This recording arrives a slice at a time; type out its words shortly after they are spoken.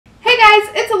Hey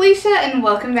guys, it's Alicia and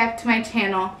welcome back to my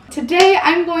channel. Today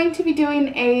I'm going to be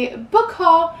doing a book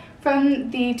haul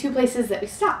from the two places that we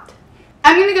stopped.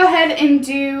 I'm going to go ahead and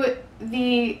do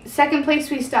the second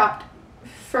place we stopped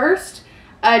first,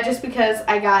 just because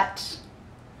I got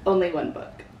only one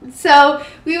book. So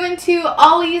we went to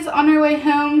Ollie's on our way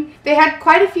home. They had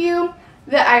quite a few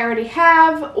that I already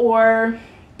have, or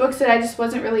books that I just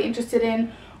wasn't really interested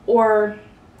in, or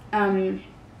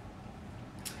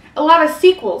a lot of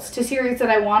sequels to series that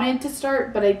I wanted to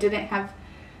start, but I didn't have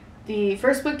the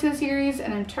first book to the series,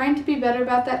 and I'm trying to be better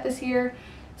about that this year.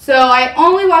 So I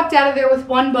only walked out of there with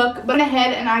one book, went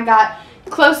ahead and I got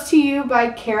Close to You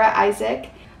by Kara Isaac.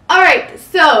 Alright,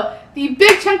 so the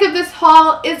big chunk of this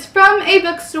haul is from a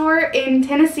bookstore in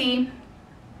Tennessee.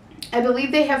 I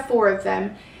believe they have 4 of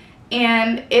them,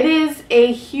 and it is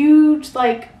a huge,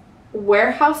 like,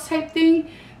 warehouse type thing.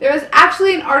 There was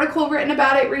actually an article written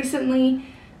about it recently,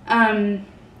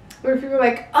 where people were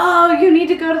like, oh, you need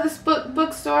to go to this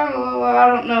bookstore. I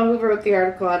don't know who wrote the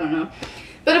article, I don't know.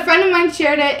 But a friend of mine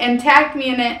shared it and tagged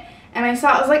me in it, and I saw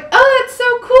it. I was like, oh, that's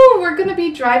so cool. We're going to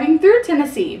be driving through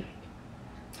Tennessee.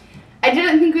 I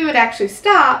didn't think we would actually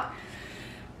stop,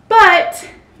 but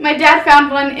my dad found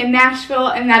one in Nashville,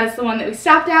 and that is the one that we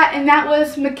stopped at, and that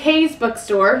was McKay's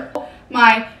bookstore. Oh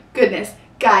my goodness,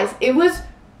 guys, it was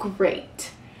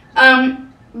great.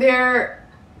 Their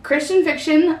Christian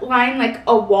fiction lined like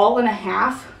a wall and a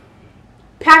half,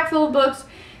 packed full of books.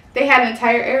 They had an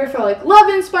entire area for like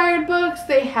love-inspired books.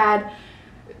 They had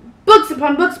books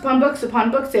upon books upon books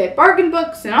upon books. They had bargain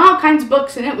books and all kinds of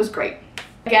books, and it was great.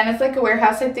 Again, it's like a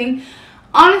warehouse type thing.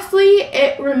 Honestly,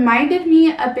 it reminded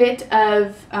me a bit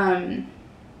of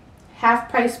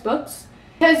half-price books,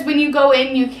 because when you go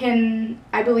in, you can,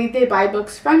 I believe they buy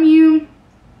books from you.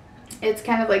 It's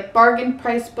kind of like bargain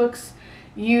price books,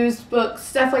 used books,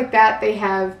 stuff like that. They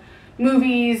have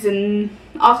movies and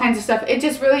all kinds of stuff. It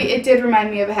did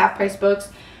remind me of a half-price books,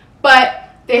 but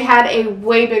they had a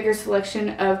way bigger selection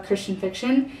of Christian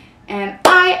fiction, and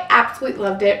I absolutely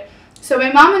loved it. So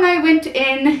my mom and I went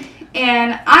in,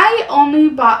 and I only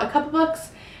bought a couple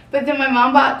books, but then my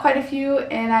mom bought quite a few,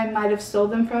 and I might have stole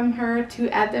them from her to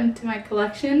add them to my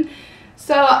collection.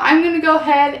 So I'm going to go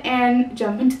ahead and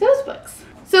jump into those books.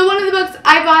 So one of the books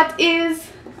I bought is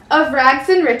Of Rags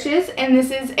and Riches, and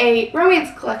this is a romance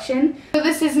collection. So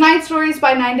this is 9 stories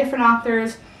by 9 different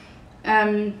authors,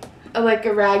 like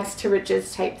a rags to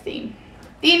riches type theme.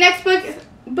 The next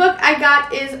book I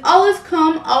got is All Is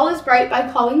Calm, All Is Bright by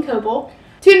Colleen Coble.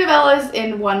 2 novellas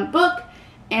in one book,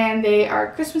 and they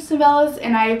are Christmas novellas,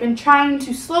 and I have been trying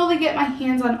to slowly get my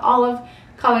hands on all of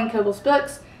Colleen Coble's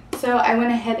books, so I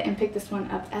went ahead and picked this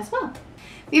one up as well.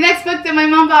 The next book that my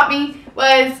mom bought me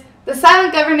was The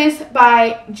Silent Governess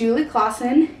by Julie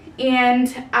Clausen,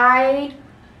 and I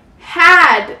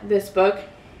had this book.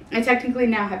 I technically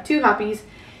now have 2 copies,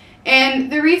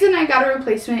 and the reason I got a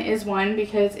replacement is 1,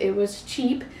 because it was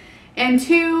cheap, and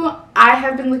 2, I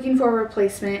have been looking for a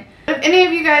replacement. If any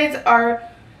of you guys are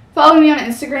following me on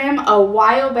Instagram, a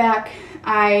while back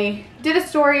I did a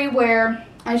story where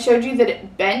I showed you that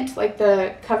it bent, like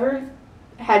the cover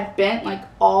had bent like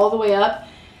all the way up.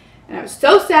 And I was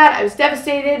so sad, I was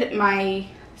devastated, my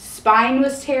spine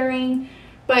was tearing,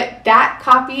 but that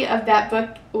copy of that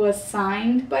book was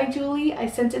signed by Julie. I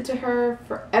sent it to her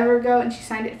forever ago, and she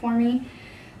signed it for me.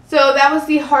 So that was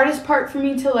the hardest part for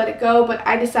me to let it go, but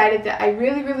I decided that I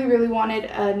really, really, really wanted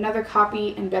another copy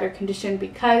in better condition,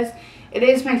 because it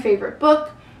is my favorite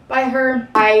book by her.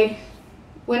 I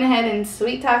went ahead and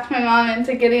sweet-talked my mom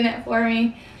into getting it for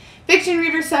me. Fiction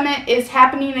Reader Summit is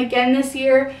happening again this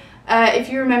year. If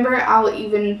you remember, I'll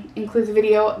even include the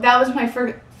video. That was my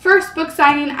first book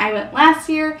signing. I went last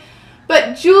year.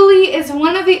 But Julie is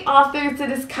one of the authors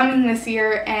that is coming this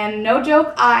year, and no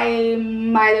joke, I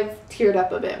might have teared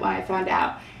up a bit when I found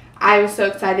out. I was so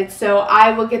excited. So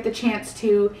I will get the chance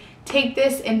to take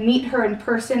this and meet her in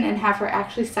person and have her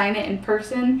actually sign it in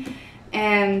person.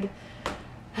 And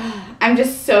I'm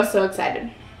just so, so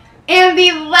excited. And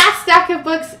the last stack of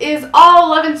books is all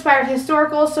love-inspired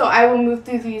historical, so I will move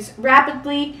through these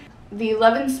rapidly. The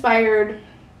love-inspired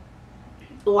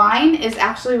line is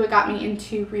actually what got me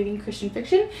into reading Christian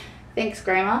fiction. Thanks,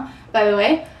 Grandma, by the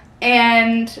way.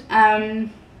 And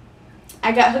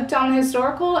I got hooked on the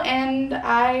historical, and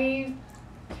I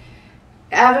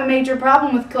have a major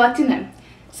problem with collecting them.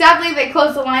 Sadly, they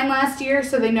closed the line last year,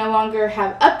 so they no longer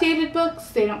have updated books.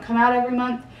 They don't come out every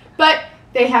month, but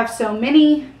they have so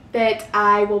many that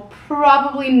I will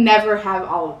probably never have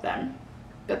all of them.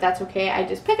 But that's okay. I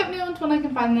just pick up new ones when I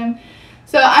can find them.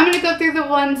 So I'm going to go through the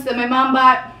ones that my mom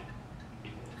bought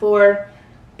for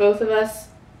both of us.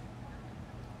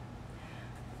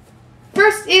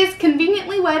 first is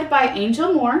Conveniently Wed by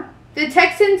Angel Moore. The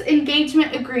Texans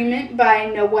Engagement Agreement by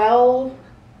Noel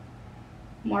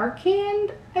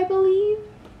Marquand, I believe.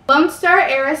 Lone Star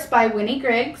Heiress by Winnie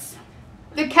Griggs.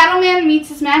 The Cattleman Meets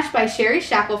His Match by Sherry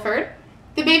Shackelford.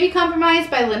 The Baby Compromise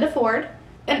by Linda Ford.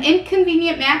 An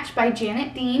Inconvenient Match by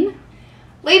Janet Dean.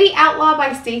 Lady Outlaw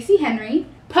by Stacey Henry.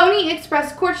 Pony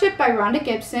Express Courtship by Rhonda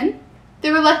Gibson.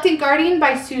 The Reluctant Guardian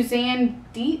by Suzanne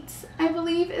Dietz, I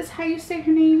believe is how you say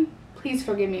her name. Please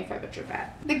forgive me if I butchered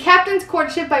that. The Captain's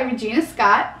Courtship by Regina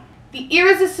Scott. The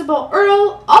Irresistible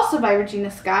Earl, also by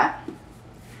Regina Scott.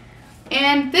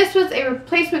 And this was a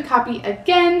replacement copy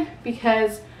again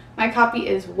because my copy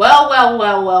is well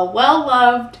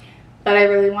loved. But I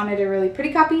really wanted a really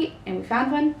pretty copy and we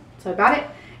found one, so I bought it.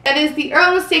 That is The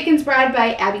Earl Mistaken's Bride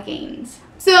by Abby Gaines.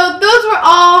 So those were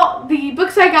all the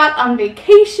books I got on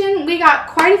vacation. We got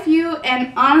quite a few,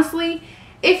 and honestly,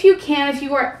 if you can, if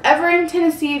you are ever in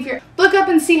Tennessee, look up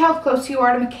and see how close you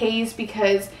are to McKay's,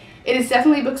 because it is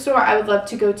definitely a bookstore I would love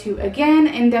to go to again,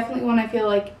 and definitely one I feel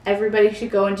like everybody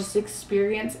should go and just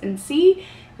experience and see.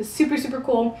 It's super, super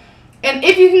cool. And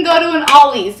if you can go to an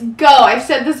Ollie's, go. I've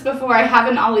said this before, I have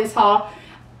an Ollie's haul.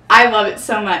 I love it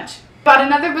so much. Bought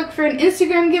another book for an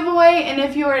Instagram giveaway, and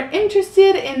if you are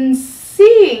interested in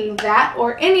seeing that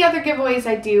or any other giveaways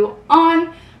I do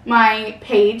on my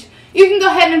page, you can go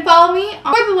ahead and follow me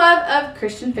on For the Love of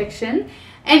Christian Fiction.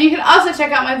 And you can also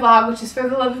check out my blog, which is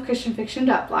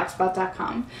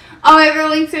fortheloveofchristianfiction.blogspot.com. All my other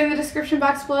links are in the description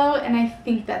box below, and I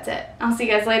think that's it. I'll see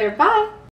you guys later. Bye!